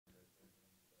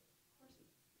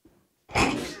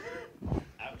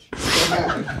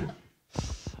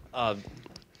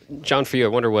John, for you, I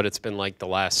wonder what it's been like the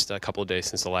last couple of days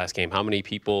since the last game. How many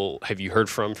people have you heard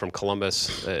from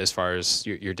Columbus as far as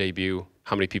your debut?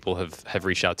 How many people have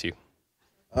reached out to you?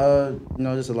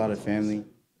 Just a lot of family.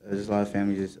 Just a lot of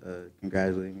family just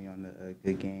congratulating me on the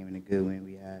good game and the good win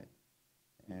we had,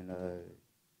 and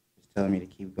just telling me to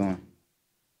keep going.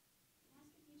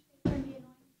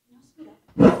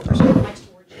 That's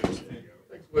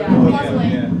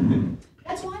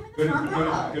why I'm in the front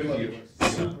row.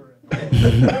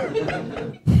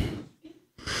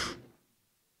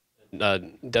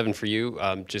 Devin, for you,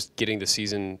 just getting the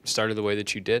season started the way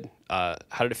that you did, how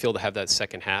did it feel to have that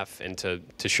second half and to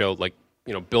show, like,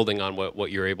 building on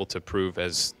what you're able to prove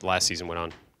as the last season went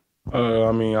on?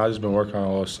 I just been working on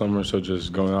all summer, so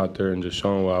just going out there and just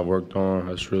showing what I worked on,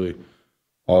 that's really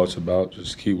all it's about.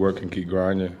 Just keep working, keep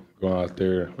grinding, going out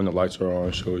there when the lights are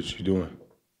on, show what you're doing.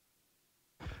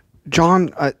 John,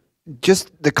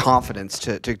 just the confidence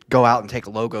to go out and take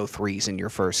logo threes in your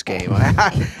first game.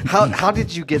 How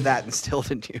did you get that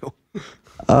instilled in you?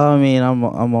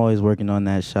 I'm always working on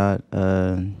that shot.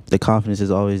 The confidence is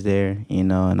always there,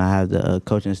 and I have the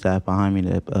coaching staff behind me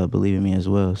that believe in me as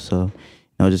well. So,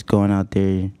 just going out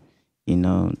there,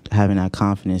 having that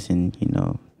confidence and,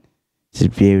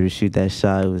 just be able to shoot that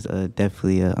shot was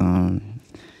definitely a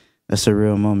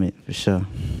surreal moment for sure.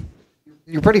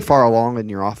 You're pretty far along in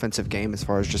your offensive game as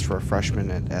far as just for a freshman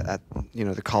at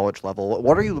the college level.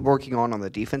 What are you working on the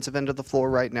defensive end of the floor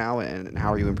right now, and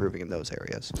how are you improving in those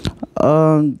areas?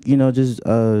 Just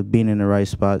being in the right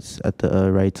spots at the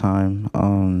right time.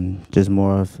 Just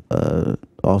more of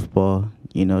off ball.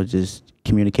 Just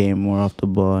communicating more off the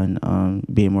ball and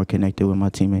being more connected with my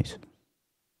teammates.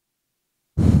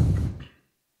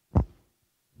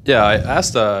 Yeah, I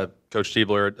asked Coach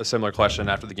Diebler a similar question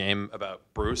after the game about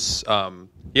Bruce.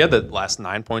 He had the last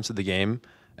 9 points of the game,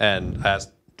 and I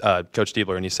asked Coach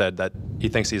Diebler, and he said that he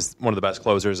thinks he's one of the best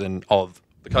closers in all of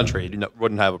the country. He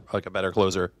wouldn't have a better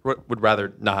closer. Would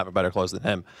rather not have a better closer than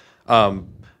him.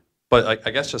 But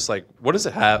I guess just like, what does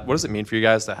it mean for you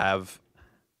guys to have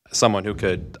someone who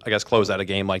could, I guess, close out a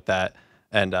game like that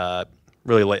and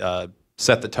really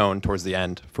set the tone towards the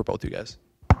end for both you guys?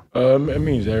 It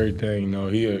means everything.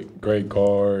 He a great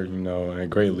guard, and a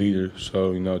great leader.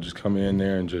 So, just coming in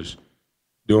there and just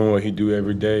doing what he do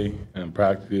every day and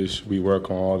practice, we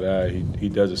work on all that. He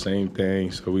does the same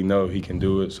thing, so we know he can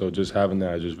do it. So just having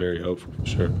that is just very helpful for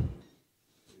sure.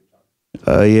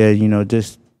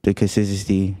 Just the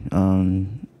consistency.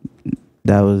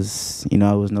 That was, it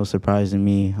was no surprise to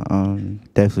me.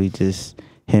 Definitely just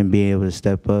him being able to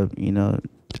step up,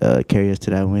 carry us to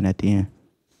that win at the end.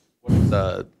 What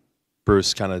has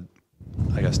Bruce kind of,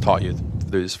 I guess, taught you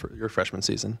through your freshman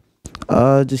season?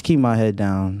 Just keep my head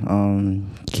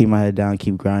down.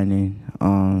 Keep grinding,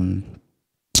 and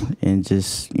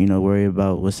just, worry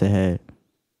about what's ahead.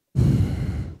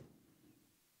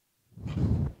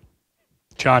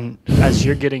 John, as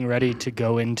you're getting ready to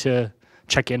go into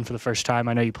check in for the first time,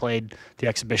 I know you played the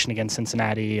exhibition against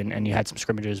Cincinnati and you had some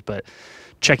scrimmages, but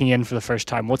checking in for the first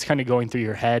time, what's kind of going through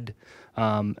your head?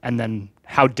 And then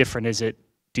how different is it,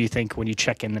 do you think, when you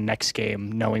check in the next game,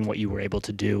 knowing what you were able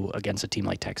to do against a team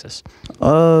like Texas?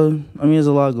 There's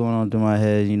a lot going on through my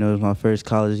head. It was my first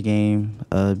college game,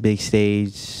 big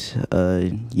stage.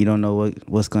 You don't know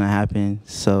what's going to happen.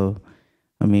 So,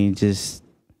 it's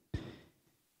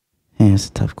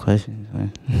a tough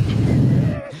question.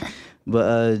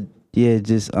 But,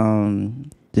 just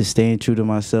staying true to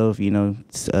myself, going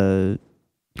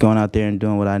out there and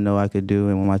doing what I know I could do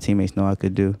and what my teammates know I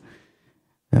could do.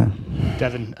 Yeah.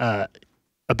 Devin, a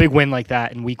big win like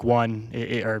that in week one,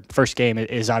 or first game,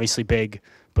 is obviously big,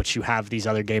 but you have these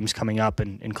other games coming up,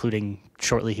 and including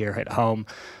shortly here at home.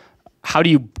 How do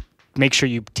you make sure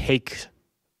you take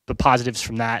the positives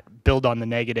from that, build on the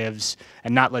negatives,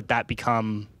 and not let that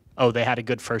become, they had a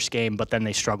good first game, but then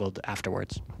they struggled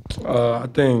afterwards? I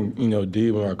think, Dee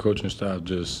and our coaching staff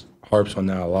just harps on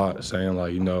that a lot, saying,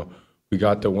 like, we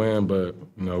got the win, but,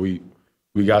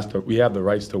 we have the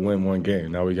rights to win one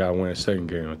game. Now we got to win a second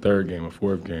game, a third game, a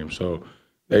fourth game. So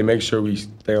they make sure we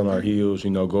stay on our heels,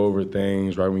 go over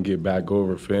things, right when we get back, go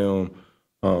over film,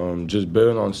 just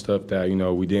building on stuff that,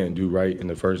 we didn't do right in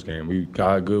the first game. We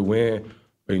got a good win,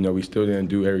 but, we still didn't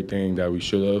do everything that we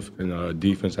should have in a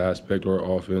defense aspect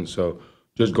or offense. So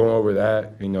just going over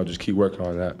that, just keep working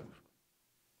on that.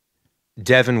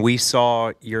 Devin, we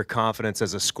saw your confidence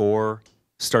as a scorer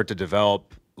start to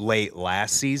develop late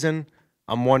last season.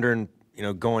 I'm wondering,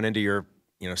 going into your,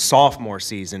 sophomore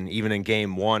season, even in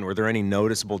game one, were there any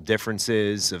noticeable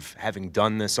differences of having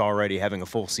done this already, having a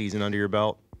full season under your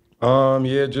belt?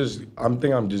 Yeah, I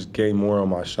think I'm just getting more on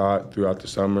my shot throughout the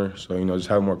summer. So, just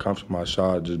having more confidence in my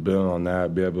shot, just building on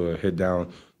that, be able to hit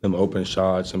down them open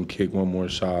shots, some kick one more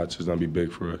shots is gonna be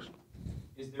big for us.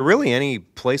 Is there really any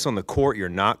place on the court you're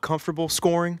not comfortable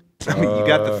scoring? I mean, you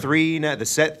got the three, the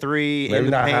set three in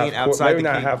the paint, outside the key.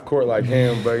 Maybe not half court like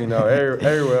him, but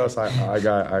everywhere else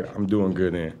I'm doing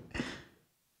good in.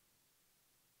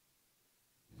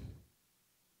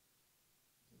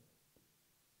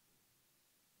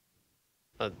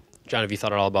 John, have you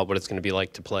thought at all about what it's going to be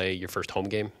like to play your first home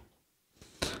game?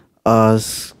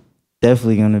 It's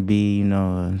definitely gonna be,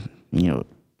 to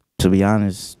be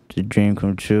honest, the dream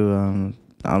come true.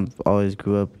 I've always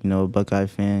grew up, a Buckeye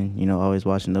fan. Always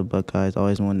watching the Buckeyes.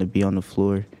 Always wanted to be on the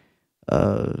floor,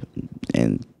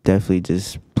 and definitely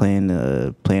just playing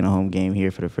a home game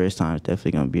here for the first time is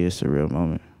definitely gonna be a surreal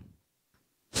moment.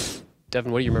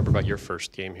 Devin, what do you remember about your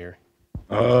first game here?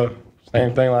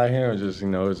 Same thing like him. Just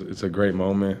it's a great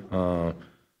moment. A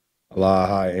lot of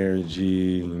high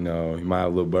energy. You might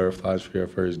have little butterflies for your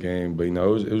first game, but it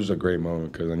was a great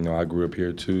moment because I grew up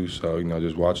here too. So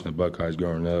just watching the Buckeyes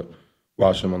growing up,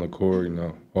 watching them on the court.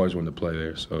 Always wanted to play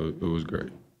there. So it was great.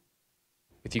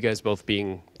 With you guys both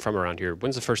being from around here,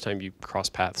 when's the first time you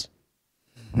crossed paths?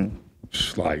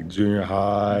 Just like junior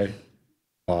high.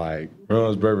 Like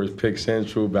Reynoldsburg was Pick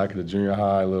Central back in the junior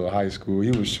high, little high school.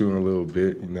 He was shooting a little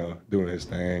bit, doing his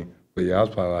thing. But yeah, I was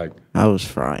probably like I was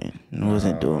frying. I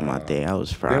wasn't doing my thing. I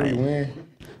was frying. Did we win?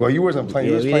 Well, you wasn't playing.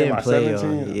 Yeah, you was we playing didn't my play,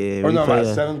 17. yeah, Or we no, my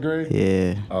played, 7th grade.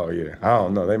 Yeah. Oh yeah. I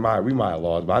don't know. We might have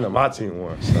lost, but I know my team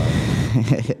won. So.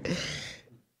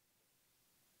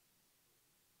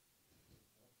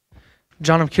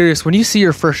 John, I'm curious, when you see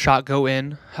your first shot go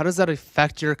in, how does that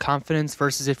affect your confidence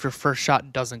versus if your first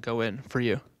shot doesn't go in for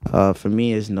you? For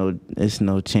me, it's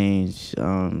no change.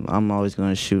 I'm always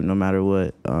gonna shoot no matter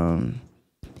what.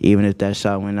 Even if that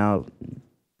shot went out,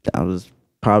 I was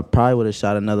probably would have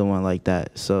shot another one like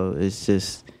that. So it's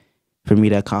just, for me,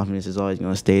 that confidence is always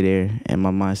gonna stay there, and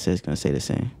my mindset is gonna stay the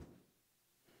same.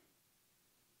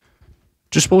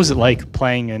 Just what was it like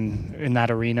playing in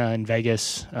that arena in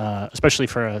Vegas, especially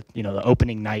for the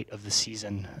opening night of the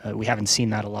season? We haven't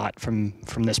seen that a lot from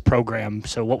this program.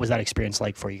 So what was that experience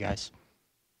like for you guys?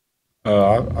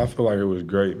 I feel like it was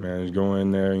great, man. Just going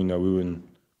in there,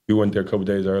 we went there a couple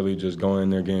days early, just going in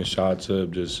there, getting shots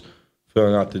up, just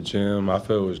filling out the gym. I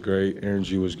felt it was great.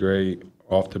 Energy was great,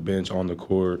 off the bench, on the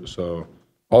court. So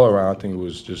all around, I think it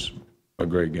was just a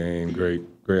great game, great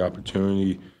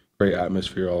opportunity, great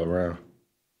atmosphere all around.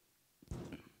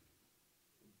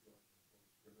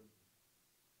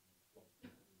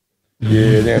 Yeah,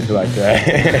 it didn't feel like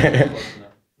that.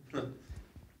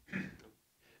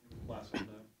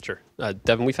 Sure.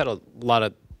 Devin, we've had a lot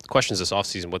of questions this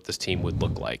offseason what this team would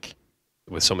look like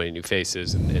with so many new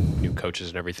faces and new coaches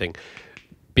and everything.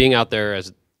 Being out there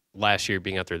as last year,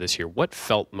 being out there this year, what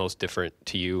felt most different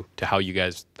to you, to how you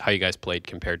guys played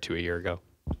compared to a year ago?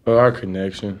 Our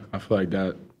connection. I feel like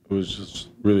that was just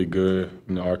really good.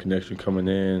 Our connection coming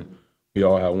in, we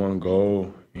all had one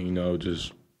goal,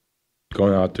 just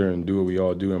going out there and do what we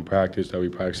all do in practice, that we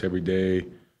practice every day.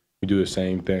 We do the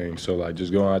same thing. So,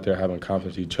 just going out there, having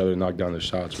confidence in each other, knock down the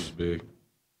shots was big.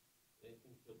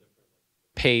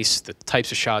 Pace, the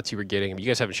types of shots you were getting. You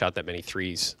guys haven't shot that many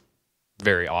threes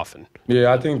very often.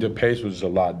 Yeah, I think the pace was a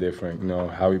lot different,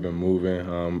 how we've been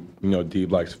moving.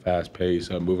 Deep likes fast pace,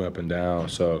 moving up and down.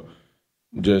 So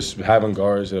just having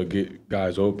guards that get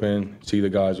guys open, see the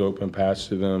guys open, pass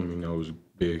to them, was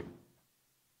big.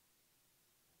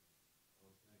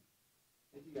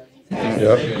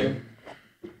 Yep.